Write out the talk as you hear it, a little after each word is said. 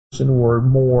were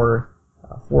more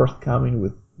forthcoming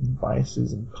with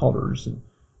biases and colors and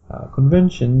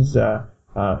conventions,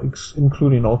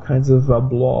 including all kinds of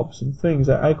blobs and things.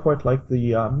 I quite like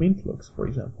the Mint looks, for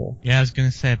example. Yeah, I was going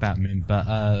to say about Mint, but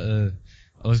I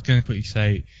was going to quickly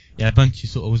say, yeah, Ubuntu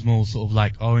sort of was more sort of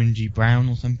like orangey brown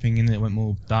or something, and it went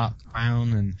more dark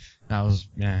brown, and that was,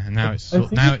 yeah, and now it's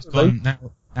now it's gone, now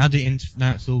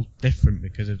it's all different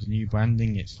because of the new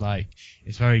branding. It's like,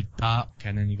 it's very dark,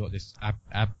 and then you got this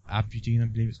Abudine, I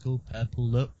believe it's called, purple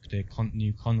look, the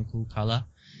new conical colour,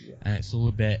 and it's all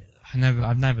a bit,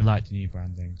 I've never liked the new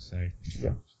branding, so.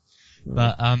 Yeah.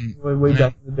 But, way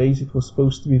back in the days, it was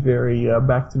supposed to be very,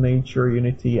 back to nature,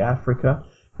 Unity, Africa.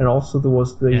 And also there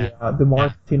was the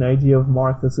marketing idea of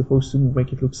Mark that's supposed to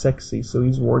make it look sexy. So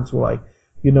his words were like,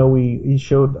 he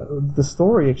showed the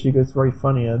story actually gets very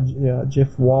funny.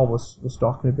 Jeff Wall was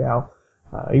talking about.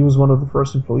 He was one of the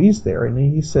first employees there, and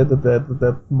he said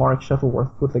that Mark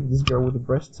Shuttleworth put like this girl with the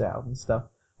breasts out and stuff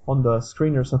on the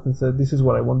screen or something. Said this is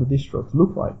what I want the distro to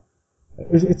look like.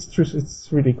 It's true.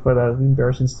 It's really quite an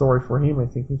embarrassing story for him. I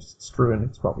think it's true, and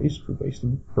it's probably true based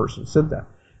on the person who said that.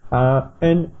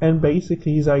 And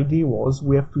basically his idea was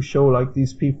we have to show like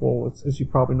these people, as you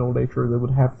probably know later, they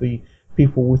would have the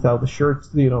people without the shirts,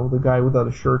 the guy without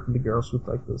a shirt and the girls with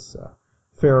like this,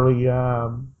 fairly,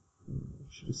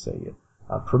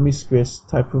 promiscuous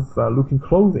type of, looking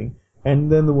clothing. And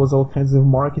then there was all kinds of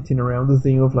marketing around the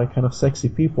thing of like kind of sexy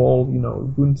people,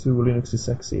 Ubuntu, Linux is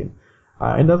sexy.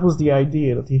 And that was the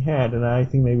idea that he had, and I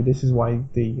think maybe this is why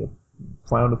they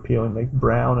found appealing like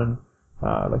brown and,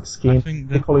 like skin. I think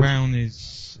the brown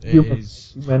it's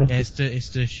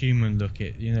the human look.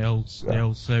 The old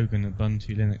slogan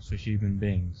Ubuntu Linux for human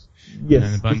beings.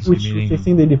 Yes, which I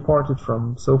think they departed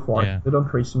from so far. Yeah. They don't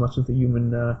trace too much of the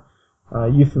human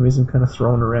euphemism kind of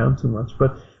thrown around too much.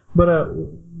 But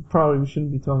probably we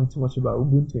shouldn't be talking too much about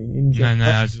Ubuntu in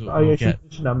general. I'm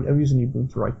using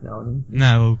Ubuntu right now.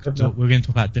 We're going to talk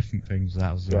about different things.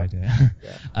 That was the idea.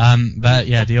 Yeah. But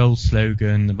yeah, the old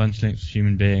slogan, Ubuntu Linux for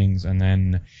human beings, and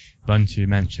then Ubuntu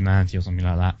meant humanity or something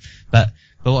like that. But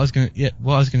what I was going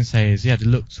to say is, the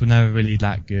looks were never really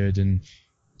that good, and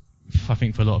I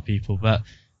think for a lot of people. But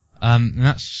I'm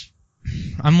one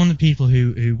of the people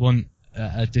who want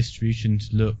a distribution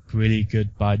to look really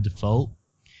good by default.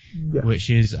 Yeah. Which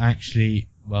is actually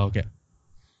Linux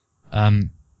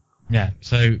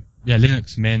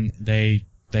Mint, they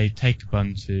take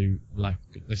Ubuntu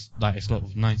it's a lot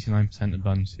of 99%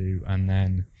 Ubuntu, and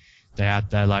then they add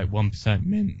their 1%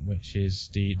 Mint, which is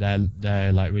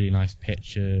their like really nice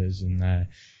pictures and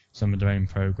some of their own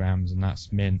programs, and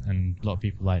that's Mint, and a lot of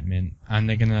people like Mint, and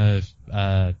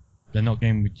they're not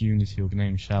going with Unity or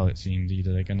GNOME Shell, it seems,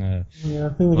 either. They're gonna. Yeah, I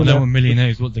think no one really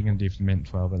knows what they're gonna do for Mint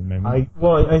 12 at the moment. I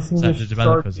think they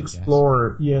start to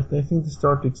explore. Yes, I think they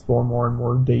start to explore more and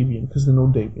more Debian, because they know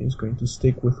Debian is going to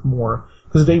stick with more.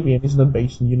 Because Debian is not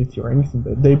based in Unity or anything,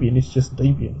 but Debian is just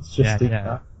Debian. It's just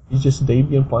it's just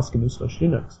Debian plus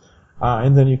GNU/Linux,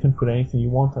 and then you can put anything you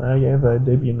want. And I have a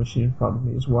Debian machine in front of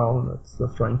me as well, and that's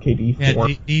running KDE 4.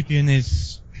 Yeah, Debian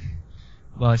is.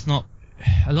 Well, it's not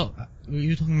a lot. You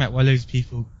were talking about why loads of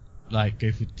people go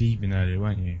for Debian earlier,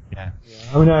 weren't you? Yeah.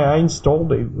 I mean, I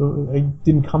installed it. It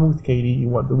didn't come with KDE.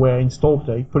 The way I installed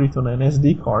it, I put it on an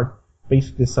SD card,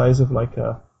 basically the size of like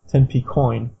a 10p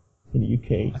coin in the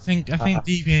UK. I think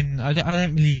Debian. I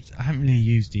haven't really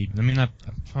used Debian. I mean, I've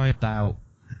tried out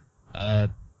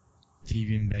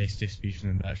Debian-based distribution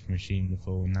and virtual machine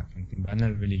before and that kind of thing, but I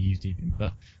never really used Debian.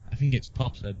 But I think it's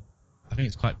popular. I think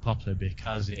it's quite popular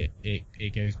because it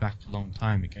goes back a long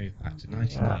time. It goes back to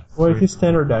 1993. Well, if you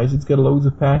standardize, it's got loads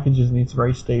of packages and it's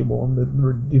very stable, and the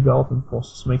development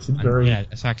process makes it very... Yeah,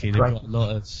 exactly. They've got a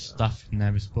lot of stuff in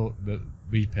their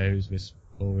repos,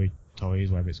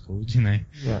 repositories, whatever it's called,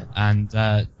 Yeah. And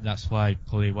that's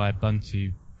probably why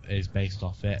Ubuntu is based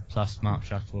off it. Plus, Mark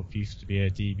Shuttleworth used to be a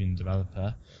Debian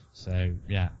developer, so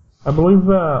yeah. I believe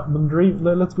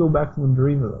Mandriva. Let's go back to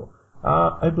Mandriva though.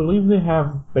 I believe they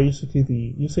have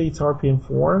basically you say it's RPM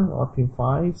 4 or RPM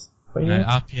 5? No,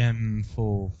 RPM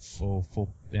 4,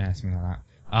 yeah, something like that.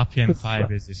 RPM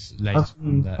 5 is this latest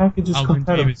one that...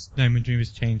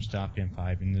 Mandriva's changed to RPM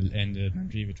 5 in the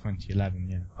Mandriva 2011,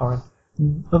 yeah. Alright.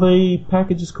 Are the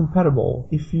packages compatible?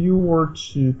 If you were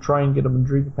to try and get a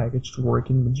Mandriva package to work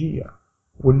in Mageia,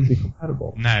 would it be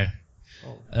compatible? No.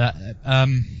 Oh.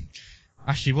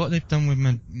 Actually, what they've done with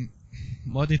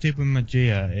what they did with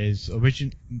Mageia is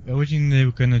originally they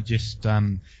were gonna just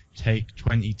take the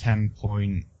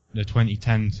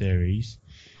 2010 series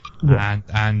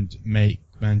and make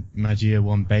Mageia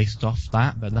 1 based off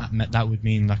that, but that would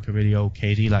mean like a really old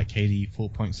KDE, like KDE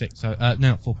 4.6. No,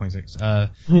 not 4.6.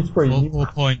 It's pretty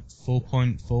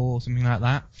 4.4, something like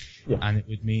that. Yeah. And it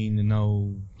would mean a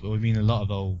lot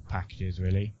of old packages,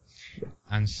 really. Yeah.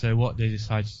 And so what they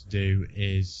decided to do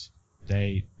is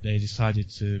they decided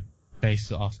to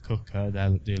base it off Cooker.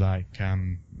 They'll do like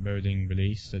rolling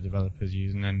release the developers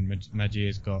use, and then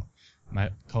Mageia's got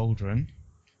Mageia Cauldron,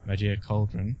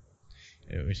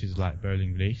 which is like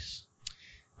rolling release.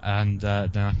 And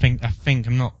then I think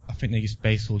they just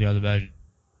base all the other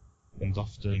versions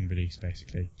off the rolling release,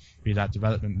 basically. Be that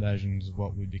development versions of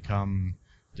what would become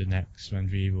the next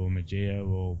Mandriva or Mageia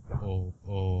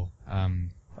or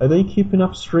Are they keeping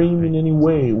upstream in any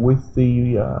way with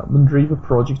the Mandriva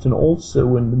project, and also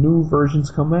when the new versions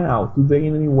come out, do they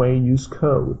in any way use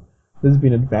code that's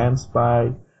been advanced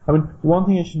by... I mean, one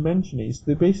thing I should mention is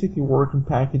they basically work on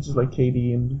packages like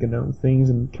KDE and GNU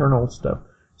things and kernel stuff.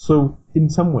 So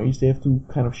in some ways they have to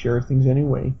kind of share things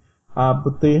anyway.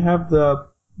 But they have the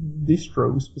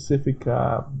distro-specific,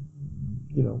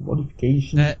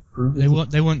 modifications. They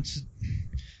want to...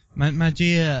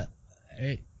 Mageia,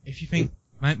 if you think...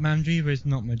 Mandriva is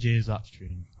not Mageia's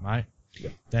upstream, right? Yeah.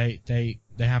 They'll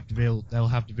have to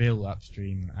build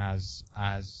upstream as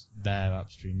their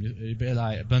upstream. A bit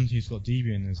like Ubuntu's got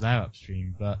Debian as their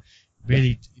upstream, but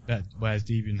really, whereas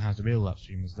Debian has to build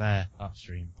upstream as their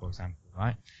upstream, for example,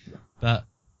 right? Yeah. But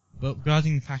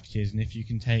regarding the packages, and if you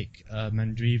can take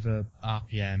Mandriva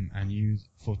RPM and use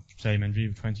for say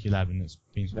Mandriva 2011 that's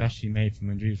been specially made for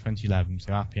Mandriva 2011,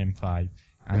 so RPM 5,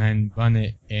 and then run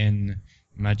it in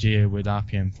Mageia with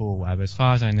RPM 4, whatever. As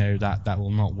far as I know, that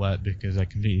will not work because they're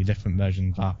completely different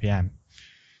versions of RPM.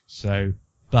 So,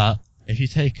 but if you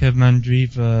take a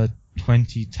Mandriva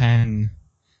 2010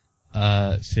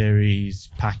 series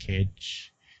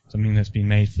package, something that's been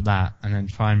made for that, and then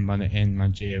try and run it in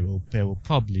Mageia, it will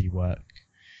probably work.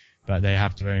 But they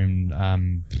have their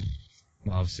own,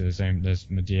 obviously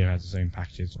Mageia has its own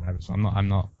packages, whatever. So I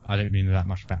don't really know that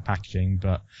much about packaging,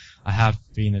 but I've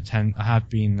been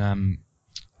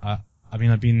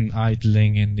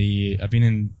idling in the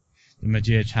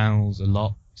Mageia channels a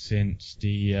lot since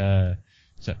the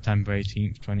September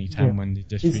 18th, 2010, when the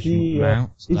distribution came out.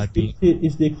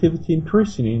 Is the activity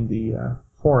increasing in the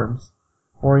forums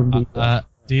or in the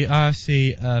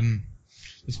IRC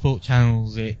the support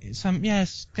channels? It's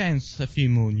getting a few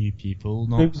more new people,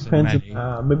 not so many.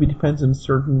 Maybe depends on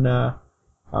certain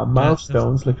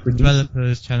milestones, like for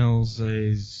developers channels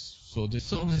is sort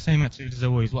of the same activity as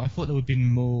always. Well, I thought there would be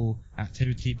more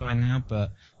activity by now,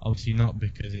 but obviously not,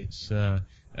 because it's a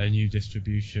new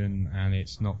distribution and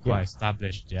it's not quite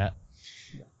established yet.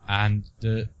 Yeah. And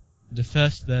the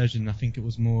first version, I think it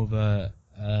was more of a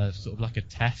sort of like a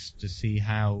test to see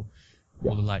how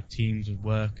all the like teams would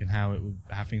work and how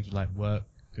things would work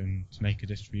and to make a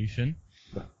distribution.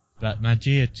 Yeah. But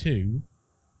Mageia 2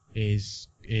 is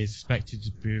expected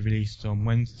to be released on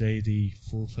Wednesday, the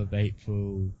 4th of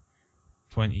April.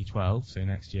 2012, so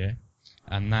next year,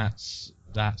 and that's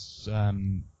I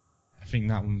think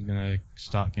that one's going to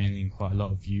start gaining quite a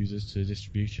lot of users to the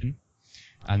distribution.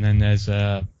 And then there's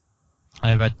I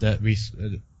read that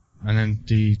and then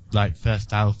the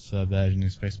first alpha version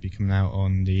is supposed to be coming out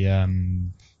on the I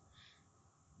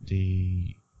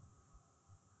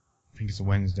think it's a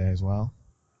Wednesday as well.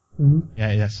 Mm-hmm.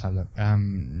 Yeah, let's have a look.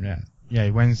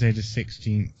 Wednesday the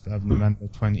 16th of November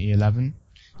 2011.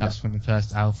 That's when the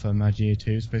first alpha Mageia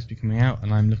 2 is supposed to be coming out,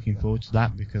 and I'm looking forward to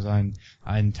that because I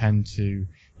intend to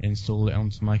install it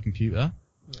onto my computer.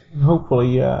 And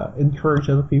hopefully encourage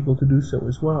other people to do so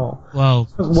as well. Well,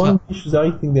 one of the issues,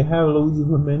 I think they have loads of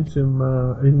momentum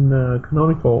in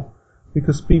Canonical,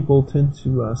 because people tend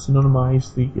to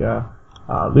synonymize the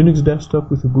Linux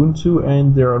desktop with Ubuntu,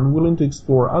 and they're unwilling to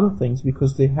explore other things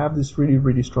because they have this really,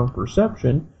 really strong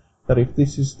perception that if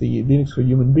this is the Linux for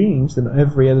human beings, then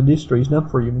every other distro is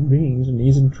not for human beings and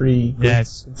isn't really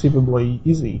conceivably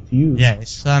easy to use. Yeah,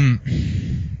 it's so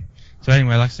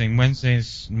anyway, like I was saying,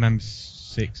 Wednesday's November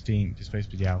 16th is supposed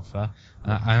to be the alpha.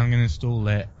 I'm going to install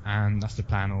it, and that's the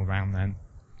plan all around then.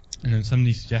 And then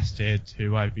somebody suggested,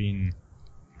 who I've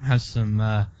has some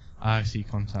IRC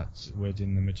contacts with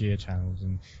in the Mageia channels,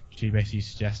 and she basically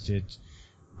suggested,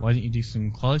 why don't you do some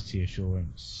quality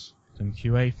assurance, some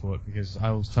QA for it, because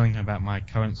I was telling her about my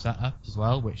current setup as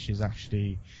well, which is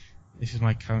actually, this is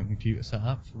my current computer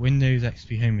setup, Windows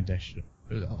XP Home Edition,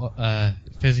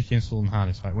 physically installed on hard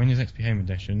disk, right? Windows XP Home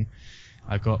Edition.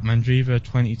 I've got Mandriva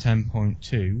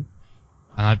 2010.2,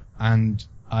 and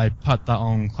I put that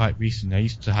on quite recently. I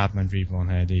used to have Mandriva on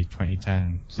here, the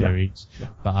 2010 series,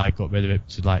 but I got rid of it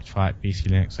to like try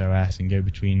PCLinuxOS and go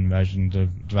between versions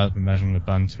of development version of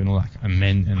Ubuntu and all that, and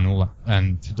Mint and all that,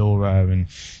 and Fedora, and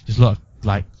just a lot of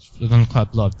like, I've done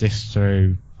quite a lot of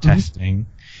distro testing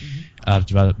of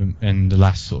development in the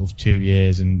last sort of 2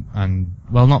 years, and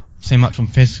well, not so much on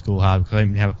physical hardware because I don't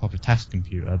really have a proper test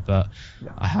computer, but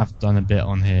I have done a bit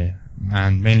on here,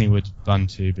 and mainly with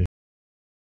Ubuntu.